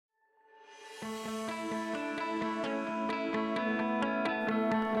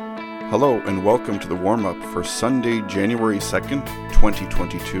Hello and welcome to the warm-up for Sunday, January 2nd,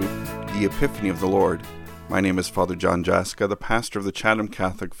 2022, the Epiphany of the Lord. My name is Father John Jaska, the pastor of the Chatham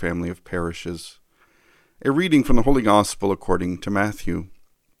Catholic family of parishes. A reading from the Holy Gospel according to Matthew.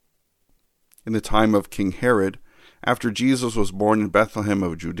 In the time of King Herod, after Jesus was born in Bethlehem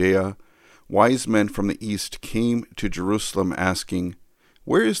of Judea, wise men from the east came to Jerusalem asking,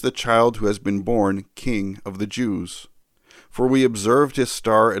 "Where is the child who has been born King of the Jews? For we observed his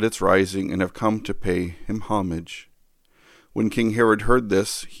star at its rising and have come to pay him homage." When King Herod heard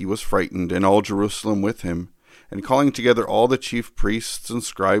this, he was frightened, and all Jerusalem with him. And calling together all the chief priests and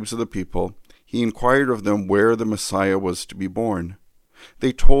scribes of the people, he inquired of them where the Messiah was to be born.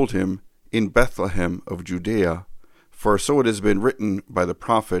 They told him, "In Bethlehem of Judea, for so it has been written by the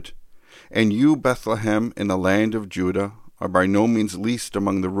prophet, 'And you, Bethlehem, in the land of Judah, are by no means least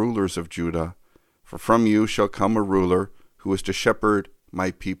among the rulers of Judah, for from you shall come a ruler who is to shepherd my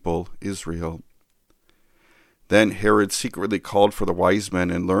people Israel.'" Then Herod secretly called for the wise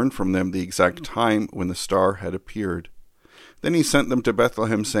men and learned from them the exact time when the star had appeared. Then he sent them to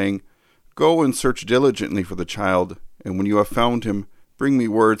Bethlehem, saying, "Go and search diligently for the child, and when you have found him, bring me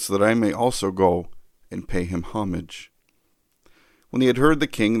word so that I may also go and pay him homage." When they had heard the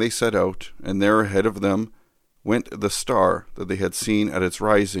king, they set out, and there ahead of them went the star that they had seen at its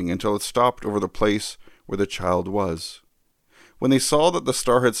rising, until it stopped over the place where the child was. When they saw that the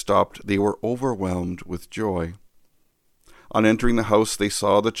star had stopped, they were overwhelmed with joy. On entering the house, they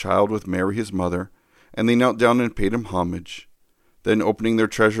saw the child with Mary his mother, and they knelt down and paid him homage. Then, opening their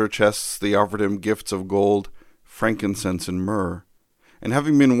treasure chests, they offered him gifts of gold, frankincense, and myrrh. And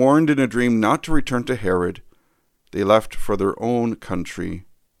having been warned in a dream not to return to Herod, they left for their own country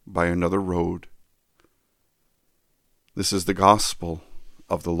by another road. This is the gospel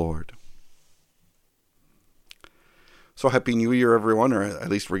of the Lord. So Happy New Year, everyone, or at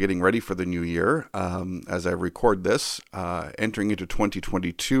least we're getting ready for the new year as I record this, entering into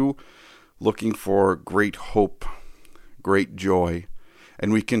 2022, looking for great hope, great joy.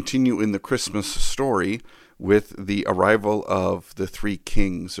 And we continue in the Christmas story with the arrival of the three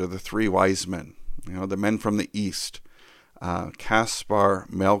kings, or the three wise men, the men from the east, Caspar,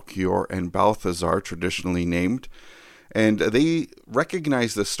 Melchior, and Balthazar, traditionally named. And they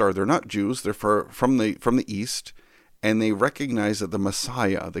recognize this star. They're not Jews, they're from the east. And they recognize that the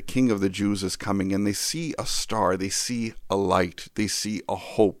Messiah, the King of the Jews, is coming. And they see a star, they see a light, they see a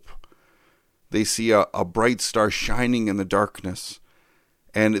hope. They see a bright star shining in the darkness.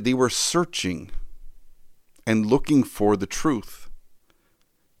 And they were searching and looking for the truth.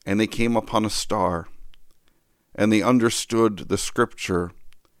 And they came upon a star. And they understood the scripture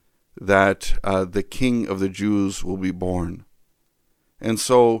that the King of the Jews will be born. And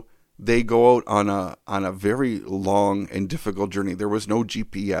so they go out on a very long and difficult journey. There was no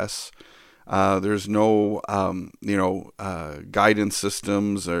GPS. There's no guidance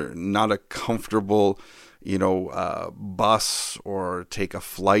systems, or not a comfortable bus or take a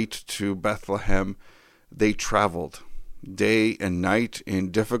flight to Bethlehem. They traveled day and night in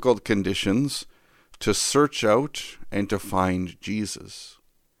difficult conditions to search out and to find Jesus.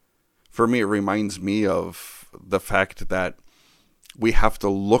 For me, it reminds me of the fact that we have to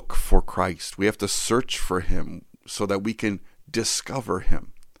look for Christ. We have to search for him so that we can discover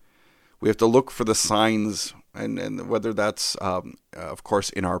him. We have to look for the signs, and whether that's, of course,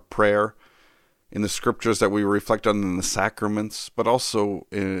 in our prayer, in the scriptures that we reflect on in the sacraments, but also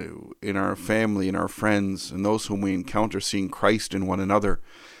in our family, in our friends, and those whom we encounter, seeing Christ in one another,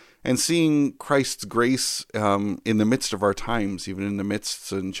 and seeing Christ's grace in the midst of our times, even in the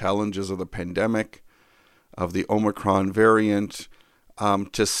midst and challenges of the pandemic, of the Omicron variant,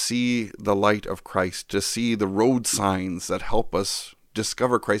 to see the light of Christ, to see the road signs that help us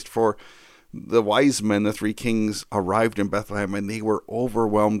discover Christ. For the wise men, the three kings, arrived in Bethlehem, and they were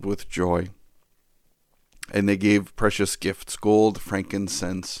overwhelmed with joy. And they gave precious gifts, gold,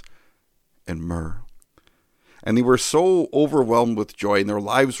 frankincense, and myrrh. And they were so overwhelmed with joy, and their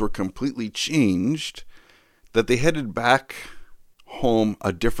lives were completely changed, that they headed back home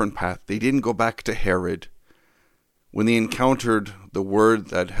a different path. They didn't go back to Herod. When they encountered the Word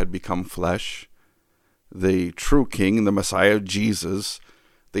that had become flesh, the true King, the Messiah, Jesus,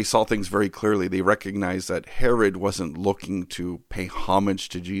 they saw things very clearly. They recognized that Herod wasn't looking to pay homage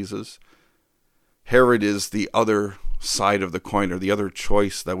to Jesus. Herod is the other side of the coin, or the other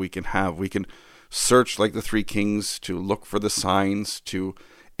choice that we can have. We can search like the three kings to look for the signs, to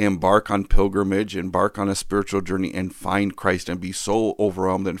embark on pilgrimage, embark on a spiritual journey, and find Christ and be so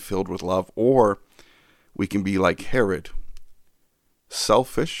overwhelmed and filled with love. Or we can be like Herod,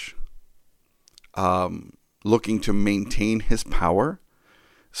 selfish, looking to maintain his power,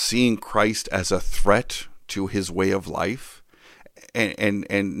 seeing Christ as a threat to his way of life, and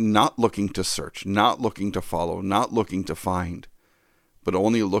not looking to search, not looking to follow, not looking to find, but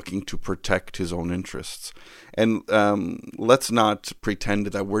only looking to protect his own interests. And let's not pretend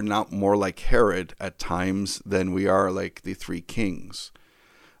that we're not more like Herod at times than we are like the three kings.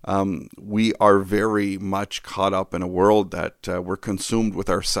 We are very much caught up in a world that we're consumed with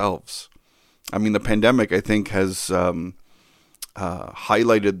ourselves. I mean, the pandemic, I think, has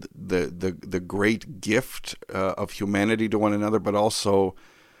highlighted the great gift of humanity to one another, but also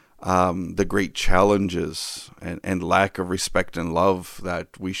the great challenges and lack of respect and love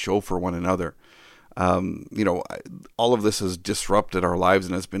that we show for one another. All of this has disrupted our lives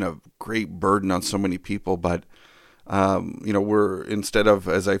and has been a great burden on so many people. But, we're, instead of,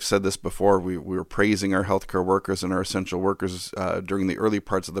 as I've said this before, we were praising our healthcare workers and our essential workers during the early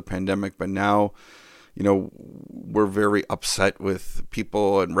parts of the pandemic. But now, we're very upset with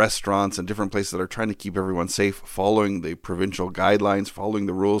people and restaurants and different places that are trying to keep everyone safe, following the provincial guidelines, following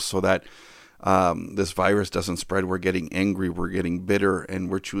the rules so that this virus doesn't spread. We're getting angry, we're getting bitter, and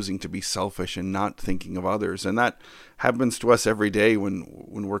we're choosing to be selfish and not thinking of others. And that happens to us every day when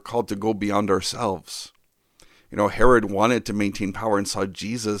we're called to go beyond ourselves. Herod wanted to maintain power and saw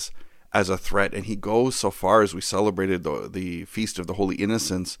Jesus as a threat, and he goes so far, as we celebrated the Feast of the Holy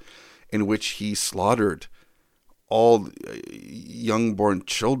Innocents, in which he slaughtered all young-born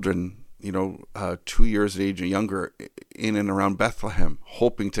children, 2 years of age and younger, in and around Bethlehem,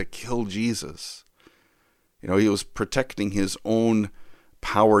 hoping to kill Jesus. He was protecting his own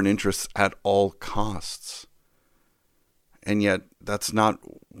power and interests at all costs. And yet, that's not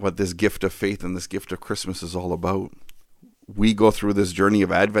what this gift of faith and this gift of Christmas is all about. We go through this journey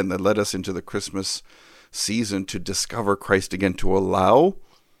of Advent that led us into the Christmas season to discover Christ again, to allow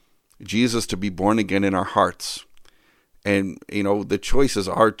Jesus to be born again in our hearts. And, the choices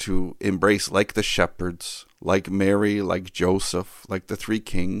are to embrace, like the shepherds, like Mary, like Joseph, like the three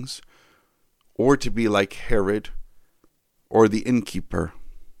kings, or to be like Herod or the innkeeper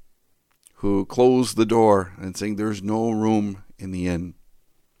who closed the door and saying there's no room in the inn.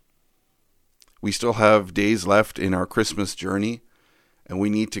 We still have days left in our Christmas journey, and we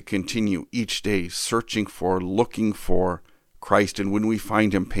need to continue each day searching for, looking for Christ, and when we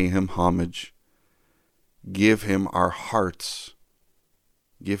find him, pay him homage. Give him our hearts.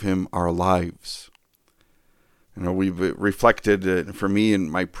 Give him our lives. We've reflected, for me in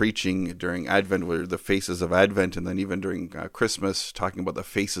my preaching during Advent, were the faces of Advent, and then even during Christmas, talking about the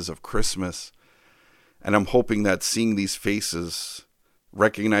faces of Christmas. And I'm hoping that seeing these faces,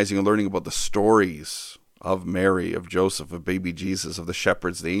 recognizing and learning about the stories of Mary, of Joseph, of baby Jesus, of the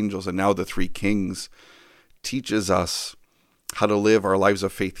shepherds, the angels, and now the three kings, teaches us how to live our lives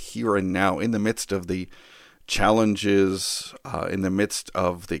of faith here and now, in the midst of the challenges, in the midst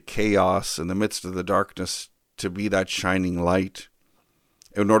of the chaos, in the midst of the darkness, to be that shining light.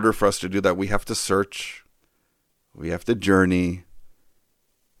 In order for us to do that, we have to search, we have to journey,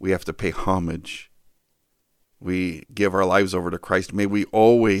 we have to pay homage. We give our lives over to Christ. May we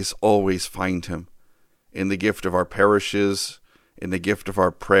always, always find him in the gift of our parishes, in the gift of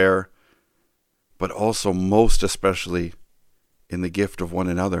our prayer, but also most especially in the gift of one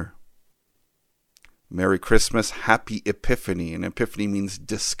another. Merry Christmas, Happy Epiphany. And Epiphany means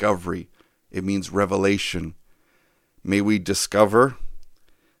discovery. It means revelation. May we discover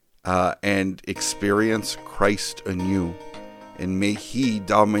and experience Christ anew. And may he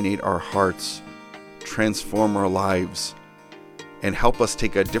dominate our hearts, transform our lives, and help us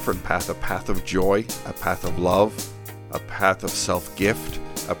take a different path, a path of joy, a path of love, a path of self-gift,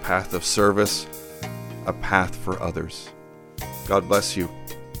 a path of service, a path for others. God bless you.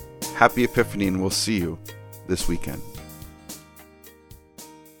 Happy Epiphany, and we'll see you this weekend.